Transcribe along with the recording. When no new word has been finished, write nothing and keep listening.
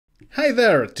Hi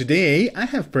there! Today I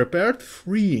have prepared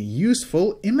 3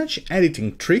 useful image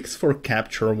editing tricks for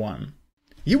Capture One.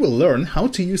 You will learn how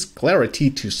to use clarity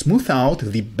to smooth out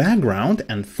the background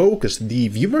and focus the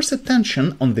viewer's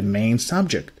attention on the main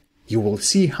subject. You will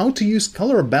see how to use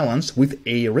color balance with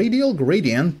a radial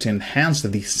gradient to enhance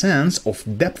the sense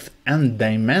of depth and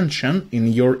dimension in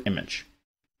your image.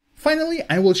 Finally,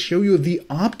 I will show you the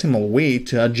optimal way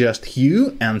to adjust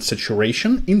hue and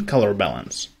saturation in color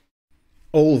balance.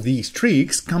 All these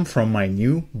tricks come from my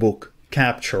new book,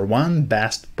 Capture One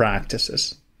Best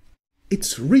Practices.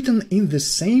 It's written in the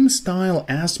same style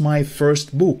as my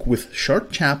first book, with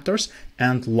short chapters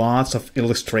and lots of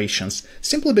illustrations,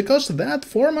 simply because that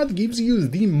format gives you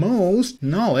the most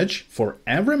knowledge for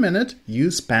every minute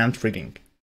you spend reading.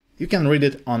 You can read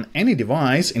it on any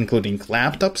device, including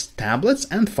laptops, tablets,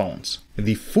 and phones.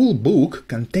 The full book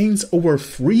contains over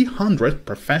 300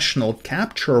 professional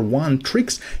Capture One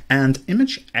tricks and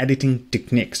image editing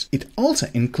techniques. It also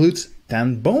includes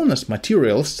 10 bonus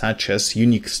materials such as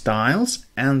unique styles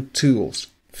and tools.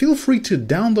 Feel free to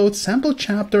download sample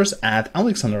chapters at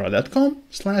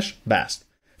alexandra.com/best.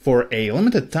 For a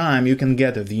limited time, you can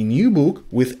get the new book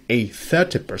with a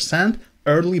 30%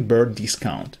 early bird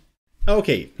discount.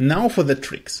 Okay, now for the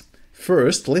tricks.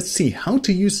 First, let's see how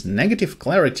to use negative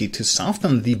clarity to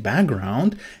soften the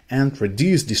background and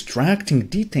reduce distracting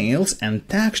details and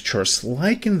textures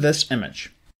like in this image.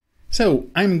 So,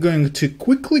 I'm going to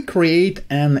quickly create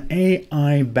an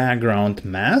AI background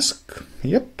mask.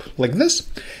 Yep, like this.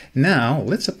 Now,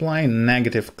 let's apply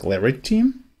negative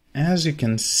clarity. As you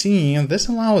can see, this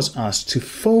allows us to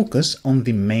focus on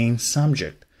the main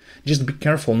subject. Just be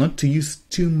careful not to use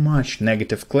too much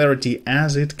negative clarity,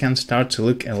 as it can start to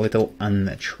look a little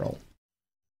unnatural.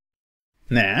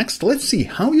 Next, let's see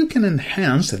how you can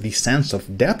enhance the sense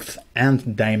of depth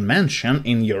and dimension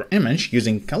in your image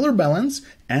using color balance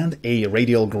and a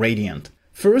radial gradient.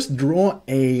 First, draw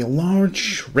a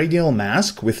large radial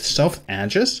mask with soft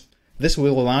edges. This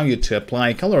will allow you to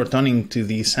apply color toning to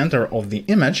the center of the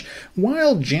image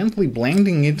while gently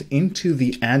blending it into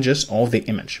the edges of the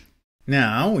image.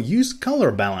 Now, use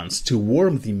color balance to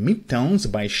warm the midtones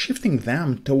by shifting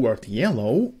them toward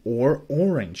yellow or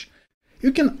orange.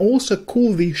 You can also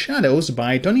cool the shadows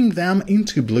by toning them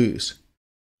into blues.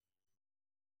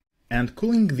 And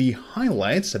cooling the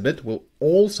highlights a bit will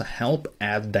also help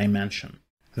add dimension.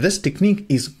 This technique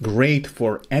is great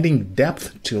for adding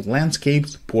depth to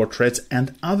landscapes, portraits,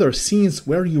 and other scenes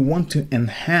where you want to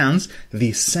enhance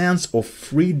the sense of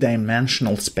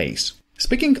three-dimensional space.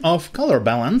 Speaking of color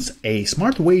balance, a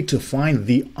smart way to find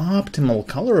the optimal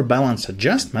color balance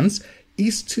adjustments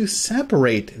is to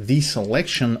separate the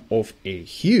selection of a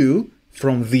hue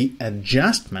from the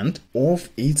adjustment of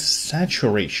its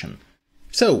saturation.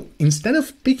 So, instead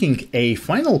of picking a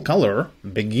final color,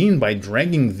 begin by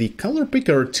dragging the color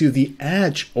picker to the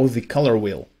edge of the color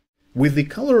wheel. With the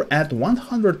color at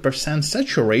 100%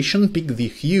 saturation, pick the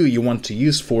hue you want to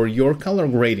use for your color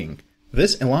grading.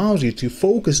 This allows you to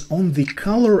focus on the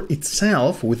color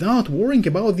itself without worrying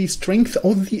about the strength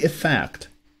of the effect.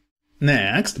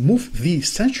 Next, move the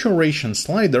saturation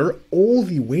slider all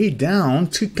the way down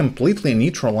to completely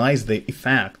neutralize the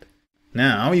effect.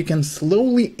 Now you can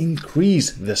slowly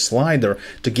increase the slider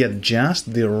to get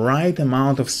just the right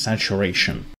amount of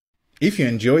saturation. If you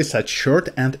enjoy such short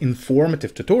and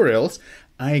informative tutorials,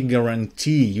 I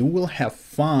guarantee you will have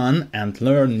fun and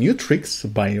learn new tricks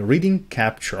by reading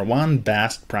Capture One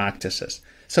Best Practices.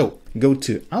 So go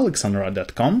to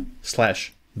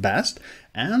alexandra.com/best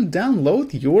and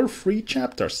download your free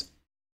chapters.